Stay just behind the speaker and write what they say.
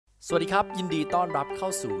สวัสดีครับยินดีต้อนรับเข้า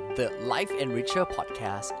สู่ The Life Enricher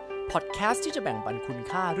Podcast ที่จะแบ่งปันคุณ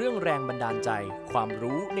ค่าเรื่องแรงบันดาลใจความ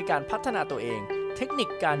รู้ในการพัฒนาตัวเองเทคนิค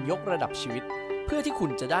การยกระดับชีวิตเพื่อที่คุ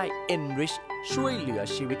ณจะได้ enrich ช่วยเหลือ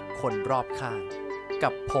ชีวิตคนรอบข้างกั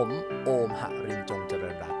บผมโอมหรินทร์จงเจริ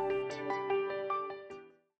ญรัตน์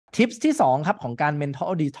ทิปส์ที่2ครับของการ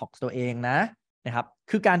mental detox ตัวเองนะครับ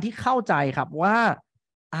คือการที่เข้าใจครับว่า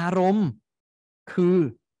อารมณ์คือ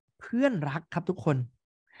เพื่อนรักครับทุกคน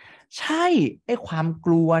ใช่ไอ้ความก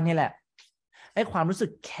ลัวเนี่ยแหละไอ้ความรู้สึ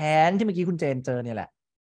กแค้นที่เมื่อกี้คุณเจนเจอเนี่ยแหละ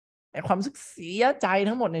ไอ้ความรู้สึกเสียใจ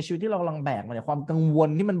ทั้งหมดในชีวิตที่เรากำลังแบกมาเนี่ยความกังวล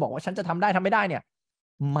ที่มันบอกว่าฉันจะทำได้ทำไม่ได้เนี่ย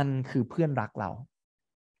มันคือเพื่อนรักเรา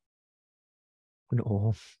คุณโอ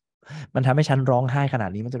มันทำให้ฉันร้องไห้ขนา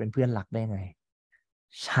ดนี้มันจะเป็นเพื่อนรักได้ไง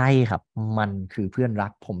ใช่ครับมันคือเพื่อนรั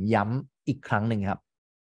กผมย้ำอีกครั้งหนึ่งครับ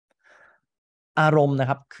อารมณ์นะ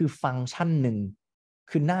ครับคือฟังก์ชันหนึ่ง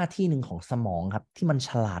คือหน้าที่หนึ่งของสมองครับที่มันฉ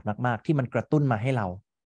ลาดมากๆที่มันกระตุ้นมาให้เรา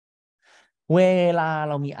เวลา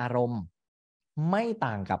เรามีอารมณ์ไม่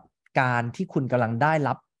ต่างกับการที่คุณกำลังได้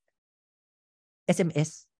รับ SMS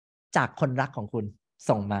จากคนรักของคุณ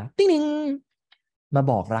ส่งมาติ๊งติ๊งมา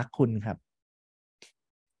บอกรักคุณครับ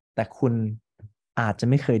แต่คุณอาจจะ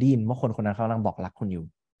ไม่เคยได้ยินว่าคนคนนั้นเขากำลังบอกรักคุณอยู่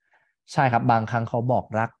ใช่ครับบางครั้งเขาบอก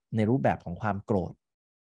รักในรูปแบบของความโกรธ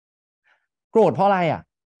เพราะอะไร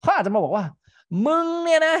เขาอาจจะมาบอกว่ามึงเ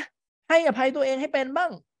นี่ยนะให้อภัยตัวเองให้เป็นบ้า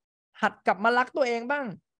งหัดกลับมารักตัวเองบ้าง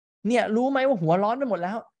เนี่ยรู้ไหมว่าหัวร้อนไปหมดแ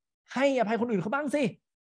ล้วให้อภัยคนอื่นเขาบ้างสิ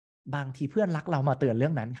บางทีเพื่อนรักเรามาเตือนเรื่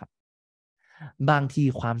องนั้นครับบางที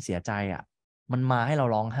ความเสียใจมันมาให้เรา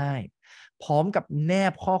ร้องไห้พร้อมกับแน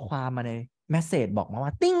บข้อความมาในเมสเสจบอกมาว่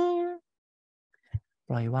าติ้งป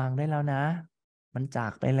ล่อยวางได้แล้วนะมันจา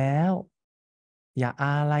กไปแล้วอย่าอ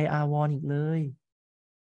าลัยอาวรณ์อีกเลย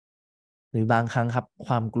หรือบางครั้งครับค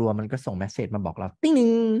วามกลัวมันก็ส่งเมสเสจมาบอกเราติ้งนึ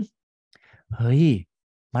งเฮ้ย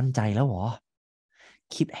มั่นใจแล้วเหรอ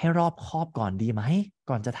คิดให้รอบคอบก่อนดีไหม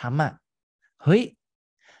ก่อนจะทำเฮ้ย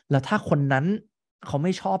แล้วถ้าคนนั้นเขาไ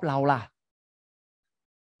ม่ชอบเราล่ะ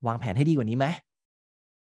วางแผนให้ดีกว่านี้ไหม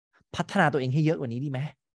พัฒนาตัวเองให้เยอะกว่านี้ดีไหม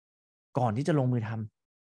ก่อนที่จะลงมือท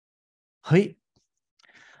ำเฮ้ย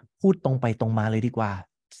พูดตรงไปตรงมาเลยดีกว่า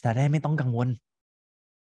จะได้ไม่ต้องกังวล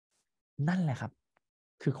นั่นแหละครับ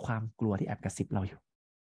คือความกลัวที่แอบกระซิบเราอยู่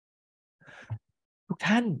ทุก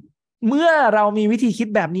ท่านเมื่อเรามีวิธีคิด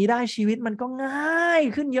แบบนี้ได้ชีวิตมันก็ง่าย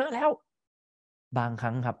ขึ้นเยอะแล้วบางค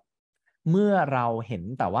รั้งครับเมื่อเราเห็น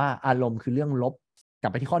แต่ว่าอารมณ์คือเรื่องลบกลั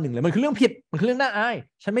บไปที่ข้อหนึ่งเลยมันคือเรื่องผิดมันคือเรื่องน่าอาย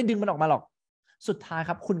ฉันไม่ดึงมันออกมาหรอกสุดท้ายค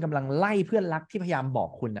รับคุณกำลังไล่เพื่อนรักที่พยายามบอก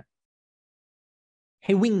คุณใ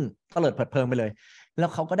ห้วิ่งเตลิดเปิดเพลิงไปเลยแล้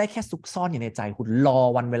วเขาก็ได้แค่ซุกซ่อนอยู่ในใจคุณรอ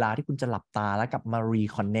วันเวลาที่คุณจะหลับตาแล้วกลับมารี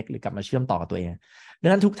คอนเน็กหรือกลับมาเชื่อมต่อกับตัวเองดัง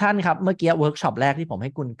นั้นทุกท่านครับเมื่อกี้เวิร์กช็อปแรกที่ผมใ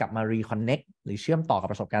ห้คุณกลับมารีคอนเน็กหรือเชื่อมต่อกับ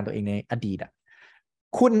ประสบการณ์ตัวเองในอดีต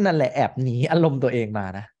คุณนั่นแหละแอบหนีอารมณ์ตัวเองมา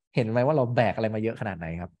นะเห็นไหมว่าเราแบกอะไรมาเยอะขนาดไหน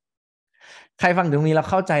ครับใครฟังตรงนี้แล้ว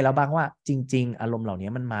เข้าใจแล้วบ้างว่าจริงๆอารมณ์เหล่านี้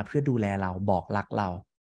มันมาเพื่อดูแลเราบอกรักเรา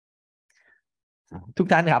ทุก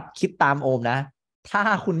ท่านครับคิดตามโอมนะถ้า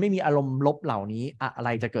คุณไม่มีอารมณ์ลบเหล่านี้อะไร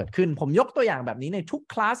จะเกิดขึ้นผมยกตัวอย่างแบบนี้ในทุก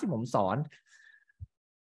คลาสที่ผมสอน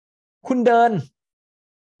คุณเดิน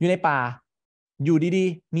อยู่ในป่าอยู่ดี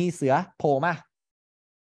ๆมีเสือโผล่มา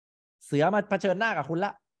เสือมาเผชิญหน้ากับคุณล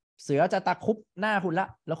ะเสือจะตะคุบหน้าคุณละ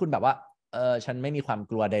แล้วคุณแบบว่าฉันไม่มีความ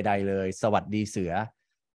กลัวใดๆเลยสวัสดีเสือ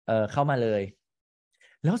เข้ามาเลย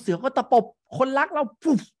แล้วเสือก็ตะปบคนรักเรา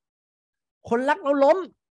ปุ๊บคนรักเราล้ม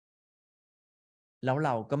แล้วเร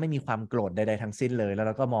าก็ไม่มีความโกรธใดๆทั้งสิ้นเลยแล้วเ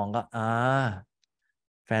ราก็มองก็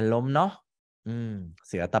แฟนล้มเนาะเ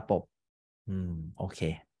สือตะปบโอเค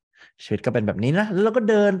ชีวิตก็เป็นแบบนี้นะแล้วเราก็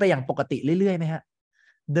เดินไปอย่างปกติเรื่อยๆไหมฮะ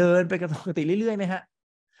เดินไปกันปกติเรื่อยๆไหมฮะ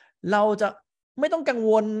เราจะไม่ต้องกัง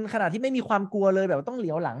วลขนาดที่ไม่มีความกลัวเลยแบบต้องเห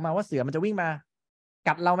ลียวหลังมาว่าเสือมันจะวิ่งมา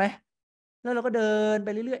กัดเราไหมแล้วเราก็เดินไป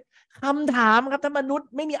เรื่อยๆคำถามครับถ้ามนุษย์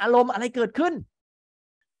ไม่มีอารมณ์อะไรเกิดขึ้น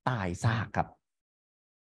ตายซากครับ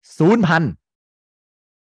สูญพันธุ์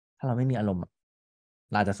ถ้าเราไม่มีอารมณ์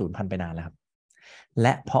เราจะสูญพันธุ์ไปนานแล้วครับแล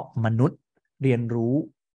ะเพราะมนุษย์เรียนรู้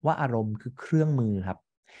ว่าอารมณ์คือเครื่องมือครับ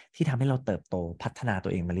ที่ทำให้เราเติบโตพัฒนาตั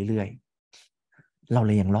วเองมาเรื่อยๆเราเ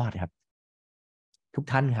ลยยังรอดครับทุก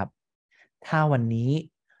ท่านครับถ้าวันนี้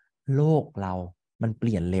โลกเรามันเป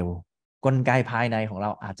ลี่ยนเร็วกลไกภายในของเรา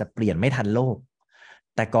อาจจะเปลี่ยนไม่ทันโลก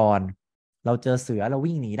แต่ก่อนเราเจอเสือเรา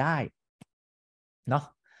วิ่งหนีได้เนาะ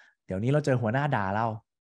เดี๋ยวนี้เราเจอหัวหน้าด่าเรา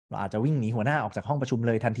อาจจะวิ่งหนีหัวหน้าออกจากห้องประชุมเ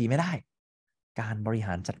ลยทันทีไม่ได้การบริห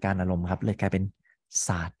ารจัดการอารมณ์ครับเลยกลายเป็นศ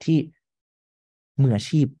าสตร์ที่มืออา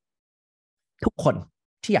ชีพทุกคน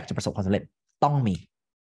ที่อยากจะประสบความสำเร็จต้องมี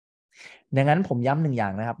ดังนั้นผมย้ำหนึ่งอย่า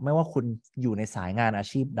งนะครับไม่ว่าคุณอยู่ในสายงานอา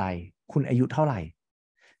ชีพใดคุณอายุเท่าไหร่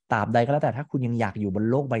ตราบใดก็แล้วแต่ถ้าคุณยังอยากอยู่บน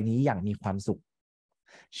โลกใบนี้อย่างมีความสุข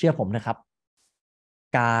เชื่อผมนะครับ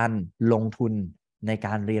การลงทุนในก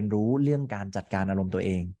ารเรียนรู้เรื่องการจัดการอารมณ์ตัวเ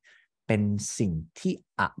องเป็นสิ่งที่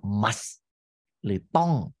must หรือต้อ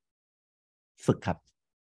งฝึกครับ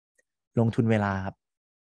ลงทุนเวลาครับ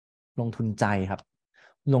ลงทุนใจครับ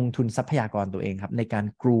ลงทุนทรัพยากรตัวเองครับในการ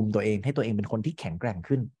กรูมตัวเองให้ตัวเองเป็นคนที่แข็งแกร่ง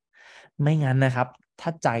ขึ้นไม่งั้นนะครับถ้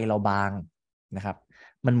าใจเราบางนะครับ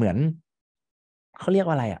มันเหมือนเขาเรียก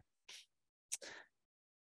ว่าอะไรอ่ะ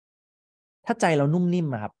ถ้าใจเรานุ่มนิ่ม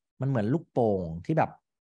อะครับมันเหมือนลูกโป่งที่แบบ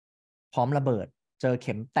พร้อมระเบิดเจอเ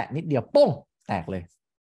ข็มแตะนิดเดียวโป้งแตกเลย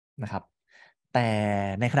นะครับแต่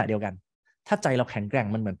ในขณะเดียวกันถ้าใจเราแข็งแกร่ง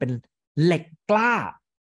มันเหมือนเป็นเหล็กกล้า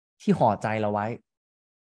ที่ห่อใจเราไว้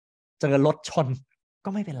เจอรถชนก็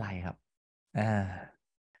ไม่เป็นไรครับ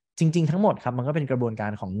จริงๆทั้งหมดครับมันก็เป็นกระบวนกา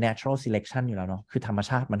รของ natural selection อยู่แล้วเนาะคือธรรม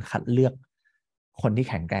ชาติมันคัดเลือกคนที่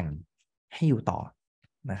แข็งแกร่งให้อยู่ต่อ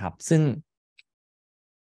นะครับซึ่ง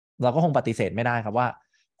เราก็คงปฏิเสธไม่ได้ครับว่า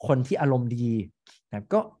คนที่อารมณ์ดีนะ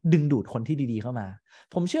ก็ดึงดูดคนที่ดีๆเข้ามา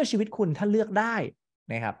ผมเชื่อชีวิตคุณถ้าเลือกได้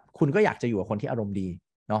นะครับคุณก็อยากจะอยู่กับคนที่อารมณ์ดี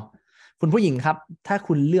เนาะคุณผู้หญิงครับถ้า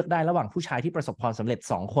คุณเลือกได้ระหว่างผู้ชายที่ประสบความสำเร็จ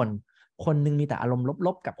2คนคนหนึ่งมีแต่อารมณ์ล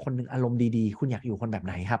บๆกับคนหนึ่งอารมณ์ดีๆคุณอยากอยู่คนแบบไ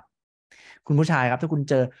หนครับคุณผู้ชายครับถ้าคุณ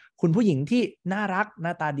เจอคุณผู้หญิงที่น่ารักหน้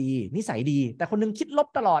าตาดีนิสัยดีแต่คนหนึงคิดลบ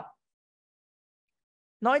ตลอด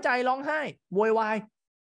น้อยใจร้องไห้โวยวาย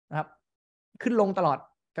นะครับขึ้นลงตลอด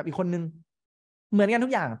กับอีกคนนึงเหมือนกันทุ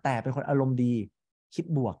กอย่างแต่เป็นคนอารมณ์ดีคิด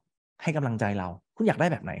บวกให้กำลังใจเราคุณอยากได้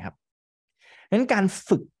แบบไหนครับงั้นการ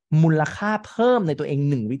ฝึกมูลค่าเพิ่มในตัวเอง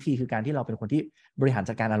1 วิธีคือการที่เราเป็นคนที่บริหาร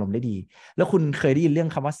จัดการอารมณ์ได้ดีแล้วคุณเคยได้ยินเรื่อง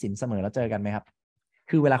คำว่าสินเสมอแล้วเจอกันไหมครับ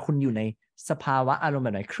คือเวลาคุณอยู่ในสภาวะอารมณ์แบ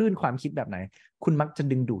บไหนคลื่นความคิดแบบไหนคุณมักจะ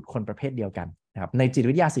ดึงดูดคนประเภทเดียวกันนะครับในจิต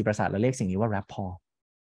วิทยา4 ประสาทเราเรียกสิ่งนี้ว่า rapport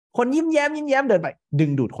คนยิ้มแย้มเดินไปดึ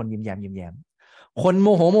งดูดคนยิ้มแย้มคนโม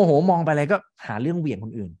โหมองไปอะไรก็หาเรื่องเหวี่ยงค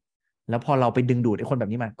นอื่นแล้วพอเราไปดึงดูดไอ้คนแบ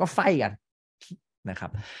บนี้มาก็ไฟกันนะครั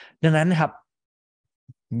บดังนั้นนะครับ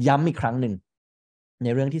ย้ำอีกครั้งหนึ่งใน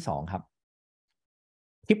เรื่องที่2ครับ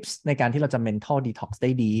ทิปส์ในการที่เราจะ mental detox ได้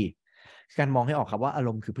ดีการมองให้ออกครับว่าอาร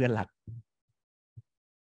มณ์คือเพื่อนรัก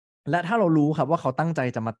และถ้าเรารู้ครับว่าเขาตั้งใจ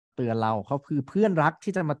จะมาเตือนเราเขาคือเพื่อนรัก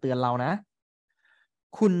ที่จะมาเตือนเรานะ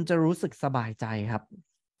คุณจะรู้สึกสบายใจครับ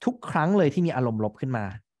ทุกครั้งเลยที่มีอารมณ์ลบขึ้นมา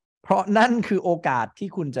เพราะนั่นคือโอกาสที่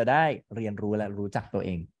คุณจะได้เรียนรู้และรู้จักตัวเอ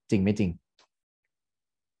งจริงไม่จริง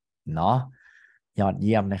เนาะยอดเ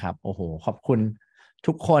ยี่ยมนะครับโอ้โหขอบคุณ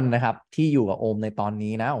ทุกคนนะครับที่อยู่กับโอมในตอน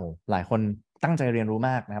นี้นะโอ้หลายคนตั้งใจเรียนรู้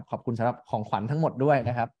มากนะครับขอบคุณสำหรับของขวัญทั้งหมดด้วย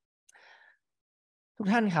นะครับทุก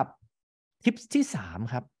ท่านครับทิปที่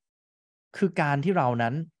3ครับคือการที่เรา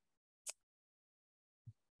นั้น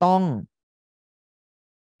ต้อง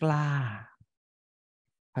กล้า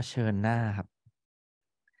เผชิญหน้าครับ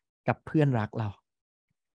กับเพื่อนรักเรา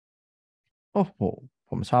โอ้โห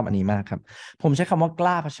ผมชอบอันนี้มากครับผมใช้คำว่าก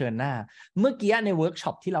ล้าเผชิญหน้าเมื่อกี้ในเวิร์กช็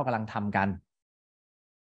อปที่เรากำลังทำกัน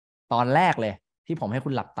ตอนแรกเลยที่ผมให้คุ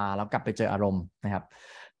ณหลับตาแล้วกลับไปเจออารมณ์นะครับ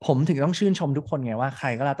ผมถึงต้องชื่นชมทุกคนไงว่าใคร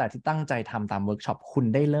ก็แล้วแต่ที่ตั้งใจทำตามเวิร์กช็อปคุณ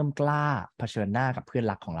ได้เริ่มกล้าเผชิญหน้ากับเพื่อน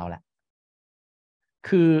รักของเราแหละ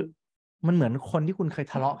คือมันเหมือนคนที่คุณเคย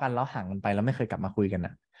ทะเลาะกันแล้วห่างกันไปแล้วไม่เคยกลับมาคุยกันน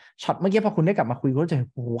ะช็อตเมื่อกี้พอคุณได้กลับมาคุยคุณก็จะ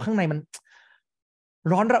โอ้โหข้างในมัน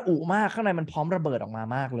ร้อนระอุมากข้างในมันพร้อมระเบิดออกมา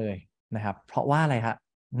มากเลยนะครับเพราะว่าอะไรครับ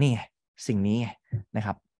นี่สิ่งนี้นะค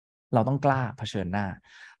รับเราต้องกล้าเผชิญหน้า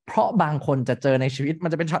เพราะบางคนจะเจอในชีวิตมัน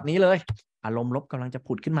จะเป็นช็อตนี้เลยอารมณ์ลบกำลังจะ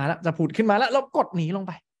ผุดขึ้นมาแล้วเรากดหนีลงไ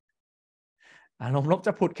ปอารมณ์ลบจ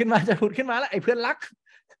ะผุดขึ้นมาแล้วไอ้เพื่อนรัก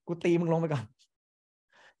กูตีมึงลงไปก่อน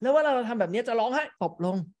แล้วเวลาเราทำแบบนี้จะร้องไห้ตบล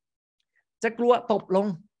งจะกลัวตบลง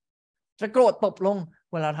จะโกรธตบลง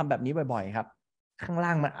เวลาทำแบบนี้บ่อยๆครับข้างล่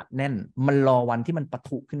างมันอัดแน่นมันรอวันที่มันปะ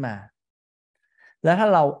ทุขึ้นมาแล้วถ้า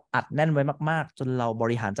เราอัดแน่นไว้มากๆจนเราบ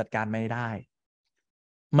ริหารจัดการไม่ได้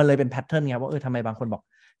มันเลยเป็นแพทเทิร์นไงว่าทำไมบางคนบอก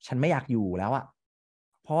ฉันไม่อยากอยู่แล้วอะ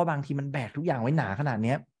เพราะว่าบางทีมันแบกทุกอย่างไว้หนาขนาด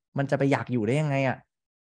นี้มันจะไปอยากอยู่ได้ยังไงอะ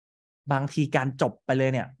บางทีการจบไปเลย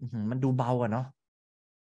เนี่ยมันดูเบาอะเนาะ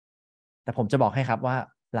แต่ผมจะบอกให้ครับว่า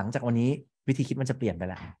หลังจากวันนี้วิธีคิดมันจะเปลี่ยนไป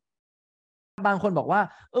แล้วบางคนบอกว่า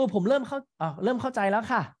ผมเริ่มเข้าใจแล้ว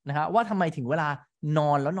ค่ะนะฮะว่าทำไมถึงเวลาน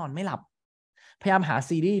อนแล้วนอนไม่หลับพยายามหา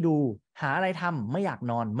ซีรีส์ดูหาอะไรทำไม่อยาก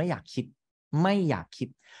นอนไม่อยากคิด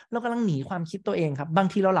เรากำลังหนีความคิดตัวเองครับบาง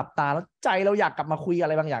ทีเราหลับตาแล้วใจเราอยากกลับมาคุยอะไ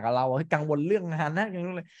รบางอย่างกับเรากังวลเรื่องงานนะอย่าง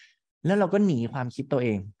นั้นเลยแล้วเราก็หนีความคิดตัวเอ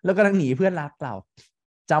งแล้วกำลังหนีเพื่อนรักเรา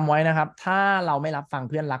จำไว้นะครับถ้าเราไม่รับฟัง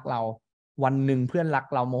เพื่อนรักเราวันหนึ่งเพื่อนรัก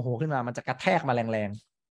เราโมโหขึ้นมามันจะกระแทกมาแรง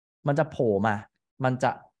ๆมันจะโผล่มามันจ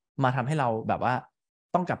ะมาทำให้เราแบบว่า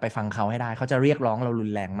ต้องกลับไปฟังเขาให้ได้เขาจะเรียกร้องเรารุ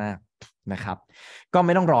นแรงมาก นะครับก็ไ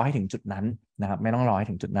ม่ต้องรอให้ถึงจุดนั้นนะครับไม่ต้องรอให้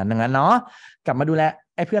ถึงจุดนั้นดังนั้นเนาะกลับมาดูแล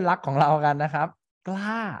ไอ้เพื่อนรักของเรากันนะครับก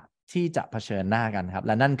ล้าที่จะเผชิญหน้ากันครับแ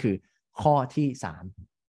ละนั่นคือข้อที่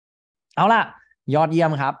3เอาล่ะยอดเยี่ย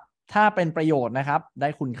มครับถ้าเป็นประโยชน์นะครับได้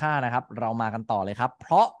คุณค่านะครับเรามากันต่อเลยครับเพ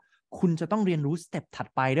ราะคุณจะต้องเรียนรู้สเต็ปถัด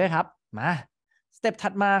ไปด้วยครับมาสเต็ปถั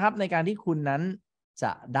ดมาครับในการที่คุณนั้นจ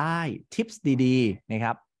ะได้ทิปส์ดีๆนะค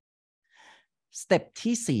รับสเต็ป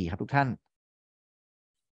ที่4ครับทุกท่าน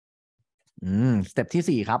สเต็ป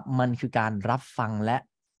ที่4ครับมันคือการรับฟังและ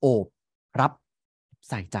โอบรับ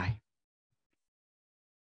ใส่ใจ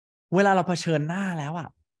เวลาเราเผชิญหน้าแล้วอ่ะ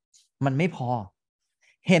มันไม่พอ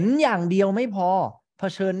เห็นอย่างเดียวไม่พอเผ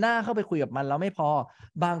ชิญหน้าเข้าไปคุยกับมันแล้วไม่พอ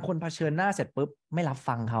บางคนเผชิญหน้าเสร็จปุ๊บไม่รับ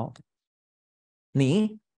ฟังเขาห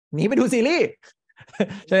นีไปดูซีรีส์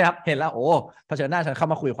ใช่ไหมครับเห็นแล้วโอ้เผชิญหน้าฉันเข้า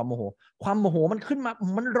มาคุยกับความโมโหมันขึ้นมา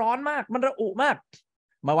มันร้อนมากมันระอุมาก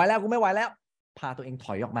มาไว้แล้วกูไม่ไหวแล้วพาตัวเองถ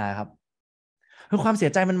อยออกมาครับคือความเสี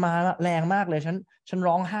ยใจมันมาแรงมากเลยฉัน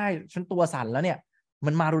ร้องไห้ฉันตัวสั่นแล้วเนี่ย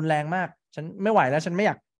มันมารุนแรงมากฉันไม่ไหวแล้วฉันไม่อ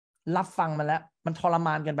ยากรับฟังมันแล้วมันทรม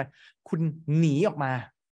านเกินไปคุณหนีออกมา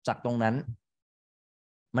จากตรงนั้น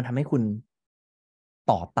มันทำให้คุณ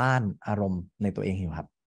ต่อต้านอารมณ์ในตัวเองอยู่ครับ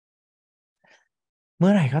เมื่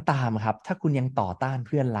อไหร่ก็ตามครับถ้าคุณยังต่อต้านเ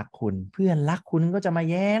พื่อนรักคุณก็จะมา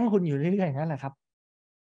แย้งคุณอยู่เรื่อยๆอย่างนั้นแหละครับ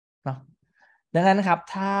เนาะดังนั้นครับ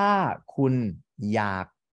ถ้าคุณอยาก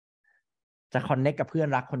จะคอนเนคกับเพื่อน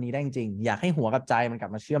รักคนนี้ได้จริงๆอยากให้หัวกับใจมันกลั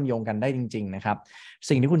บมาเชื่อมโยงกันได้จริงๆนะครับ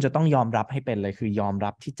สิ่งที่คุณจะต้องยอมรับให้เป็นเลยคือยอม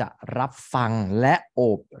รับที่จะรับฟังและโอ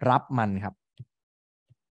บรับมันครับ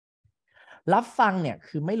รับฟังเนี่ย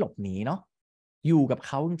คือไม่หลบหนีเนาะอยู่กับเ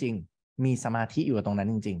ขาจริงๆมีสมาธิอยู่กับตรงนั้น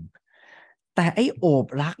จริงๆแต่ไอ้โอบ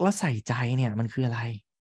รักและใส่ใจเนี่ยมันคืออะไร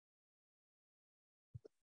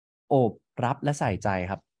โอบรับและใส่ใจ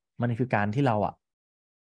ครับมันคือการที่เราอะ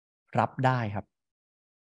รับได้ครับ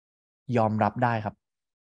ยอมรับได้ครับ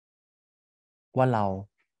ว่าเรา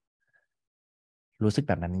รู้สึกแ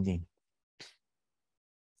บบนั้นจริง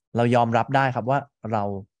ๆเรายอมรับได้ครับว่าเรา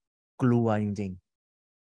กลัวจริง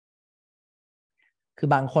ๆคือ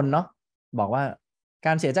บางคนเนาะบอกว่าก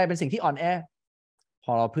ารเสียใจเป็นสิ่งที่อ่อนแอพ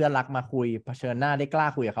อเราเพื่อนรักมาคุยเผชิญหน้าได้กล้า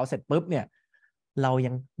คุยกับเขาเสร็จปุ๊บเนี่ยเรา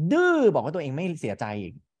ยังดื้อบอกว่าตัวเองไม่เสียใจอี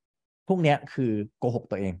กพวกนี้คือโกหก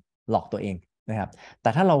ตัวเองหลอกตัวเองนะครับแต่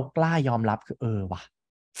ถ้าเรากล้ายอมรับคือว่ะ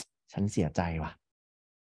ฉันเสียใจว่ะ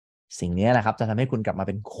สิ่งนี้แหละครับจะทำให้คุณกลับมาเ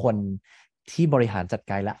ป็นคนที่บริหารจัด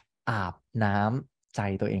การและอาบน้ำใจ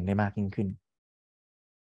ตัวเองได้มากยิ่งขึ้น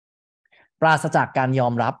ปราศจากการยอ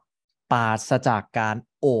มรับปราศจากการ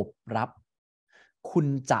โอบรับคุณ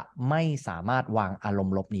จะไม่สามารถวางอารม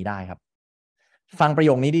ณ์ลบนี้ได้ครับฟังประโย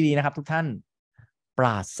คนี้ดีๆนะครับทุกท่านปร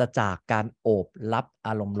าศจากการโอบรับอ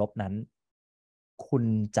ารมณ์ลบนั้นคุณ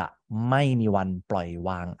จะไม่มีวันปล่อยว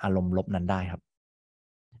างอารมณ์ลบนั้นได้ครับ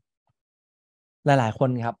หลายๆคน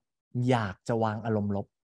ครับอยากจะวางอารมณ์ลบ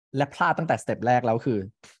และพลาดตั้งแต่สเต็ปแรกแล้วคือ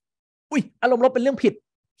อุ๊ยอารมณ์ลบเป็นเรื่องผิด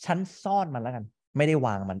ฉันซ่อนมันแล้วกันไม่ได้ว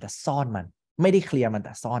างมันแต่ซ่อนมันไม่ได้เคลียร์มันแ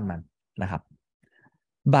ต่ซ่อนมันนะครับ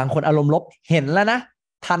บางคนอารมณ์ลบเห็นแล้วนะ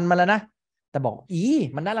ทันมันแล้วนะแต่บอก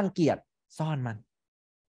มันน่ารังเกียจซ่อนมัน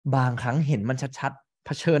บางครั้งเห็นมันชัดๆเผ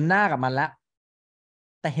ชิญหน้ากับมันแล้ว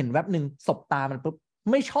แต่เห็นแวบหนึ่งสบตามันปุ๊บ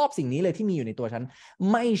ไม่ชอบสิ่งนี้เลยที่มีอยู่ในตัวฉัน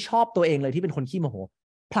ไม่ชอบตัวเองเลยที่เป็นคนขี้โมโห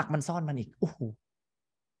ผลักมันซ่อนมันอีกโอ้โห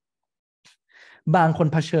บางคน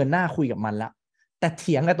เผชิญหน้าคุยกับมันแล้วแต่เ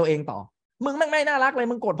ถียงกับตัวเองต่อมึงแม่งไม่น่ารักเลย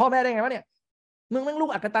มึงโกรธพ่อแม่ได้ไงวะเนี่ยมึงแม่งลูก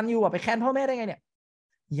อกตัญญูไปแค้นพ่อแม่ได้ไงเนี่ย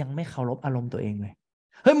ยังไม่เคารพอารมณ์ตัวเองเลย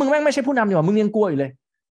เฮ้ยมึงแม่งไม่ใช่ผู้นำดีกว่ามึงยังกลัวอยู่เลย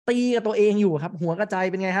ตีกับตัวเองอยู่ครับหัวกระจาย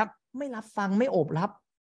เป็นไงครับไม่รับฟังไม่โอบรับ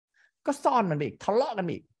ก็ซ่อนมันไปอีกทะเลาะกัน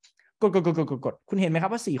อีกกดคุณเห็นไหมครั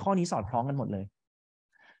บว่า4ข้อนี้สอดคล้องกันหมดเลย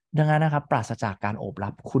ดังนั้นนะครับปราศจากการโอบรั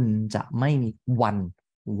บคุณจะไม่มีวัน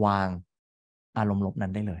วางอารมณ์ลบนั้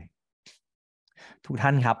นได้เลยทุกท่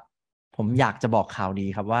านครับผมอยากจะบอกข่าวดี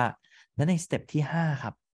ครับว่าและในสเต็ปที่5ค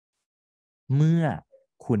รับเมื่อ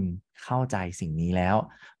คุณเข้าใจสิ่งนี้แล้ว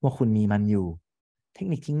ว่าคุณมีมันอยู่เทค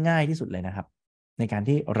นิคที่ง่ายที่สุดเลยนะครับในการ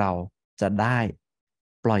ที่เราจะได้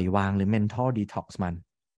ปล่อยวางหรือ mental detox มัน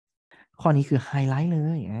ข้อนี้คือไฮไลท์เล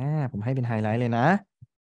ยผมให้เป็นไฮไลท์เลยนะ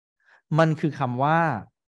มันคือคำว่า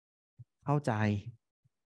เข้าใจ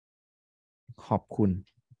ขอบคุณ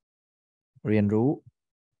เรียนรู้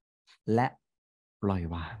และปล่อย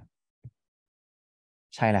วาง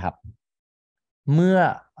ใช่แล้วครับเมื่อ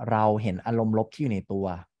เราเห็นอารมณ์ลบที่อยู่ในตัว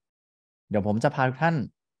เดี๋ยวผมจะพาทุกท่าน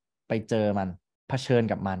ไปเจอมันเผชิญ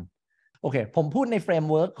กับมันโอเคผมพูดในเฟรม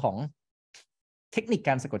เวิร์กของเทคนิคก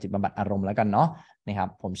ารสะกดจิตบำบัดอารมณ์แล้วกันเนาะนะครับ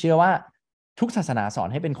ผมเชื่อว่าทุกศาสนาสอน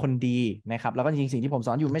ให้เป็นคนดีนะครับแล้วก็จริงๆสิ่งที่ผมส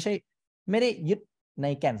อนอยู่ไม่ได้ยึดใน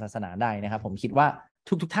แก่นศาสนาใดนะครับผมคิดว่า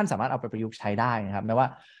ทุกท่านสามารถเอาไปประยุกต์ใช้ได้นะครับไม่ว่า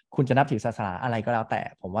คุณจะนับถือศาสนาอะไรก็แล้วแต่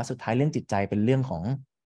ผมว่าสุดท้ายเรื่องจิตใจเป็นเรื่องของ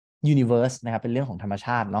universe นะครับเป็นเรื่องของธรรมช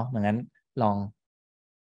าติเนาะดังนั้นลอง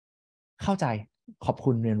เข้าใจขอบ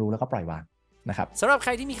คุณเรียนรู้แล้วก็ปล่อยวางนะครับสำหรับใค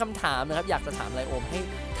รที่มีคำถามนะครับอยากจะถามอะไรโอมให้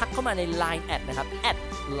ทักเข้ามาใน Line แอดนะครับ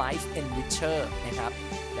 @lifeenricher นะครับ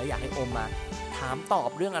แล้วอยากให้โอมมาถามตอบ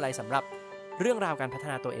เรื่องอะไรสำหรับเรื่องราวการพัฒ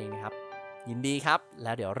นาตัวเองนะครับยินดีครับแ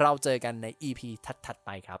ล้วเดี๋ยวเราเจอกันใน EP ถัดๆไป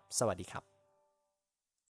ครับสวัสดีครับ